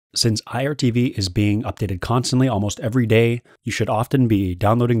Since IRTV is being updated constantly almost every day, you should often be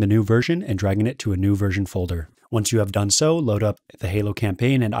downloading the new version and dragging it to a new version folder. Once you have done so, load up the Halo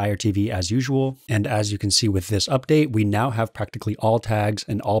campaign and IRTV as usual. And as you can see with this update, we now have practically all tags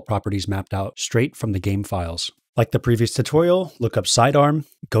and all properties mapped out straight from the game files. Like the previous tutorial, look up sidearm,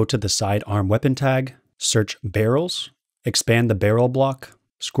 go to the sidearm weapon tag, search barrels, expand the barrel block,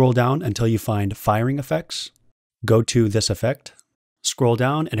 scroll down until you find firing effects, go to this effect, scroll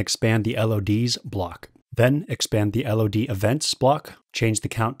down and expand the LODs block. Then expand the LOD events block, change the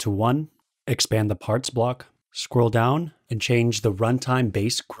count to 1, expand the parts block, scroll down and change the runtime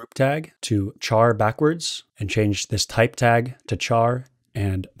base group tag to char backwards and change this type tag to char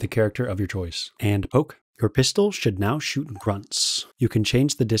and the character of your choice. And poke. Your pistol should now shoot grunts. You can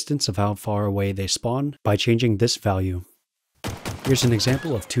change the distance of how far away they spawn by changing this value. Here's an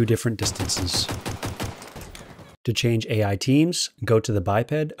example of 2 different distances. To change AI teams, go to the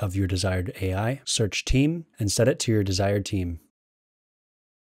biped of your desired AI, search team, and set it to your desired team.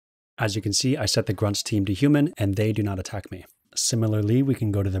 As you can see, I set the grunts team to human, and they do not attack me. Similarly, we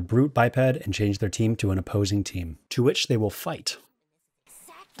can go to the brute biped and change their team to an opposing team, to which they will fight.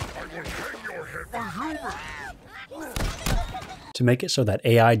 To make it so that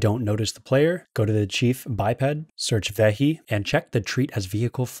AI don't notice the player, go to the chief biped, search Vehi, and check the treat as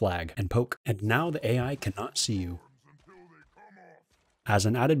vehicle flag and poke. And now the AI cannot see you. As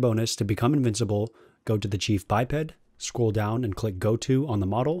an added bonus, to become invincible, go to the chief biped, scroll down and click go to on the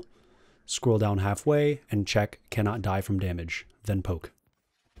model, scroll down halfway and check cannot die from damage, then poke.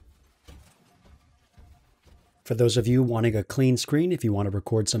 For those of you wanting a clean screen, if you want to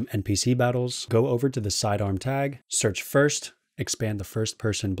record some NPC battles, go over to the sidearm tag, search first, expand the first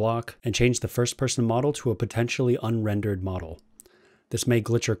person block, and change the first person model to a potentially unrendered model. This may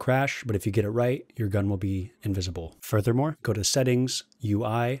glitch or crash, but if you get it right, your gun will be invisible. Furthermore, go to settings,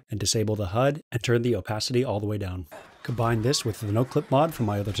 UI, and disable the HUD, and turn the opacity all the way down. Combine this with the no-clip mod from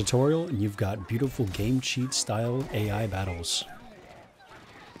my other tutorial, and you've got beautiful game cheat style AI battles.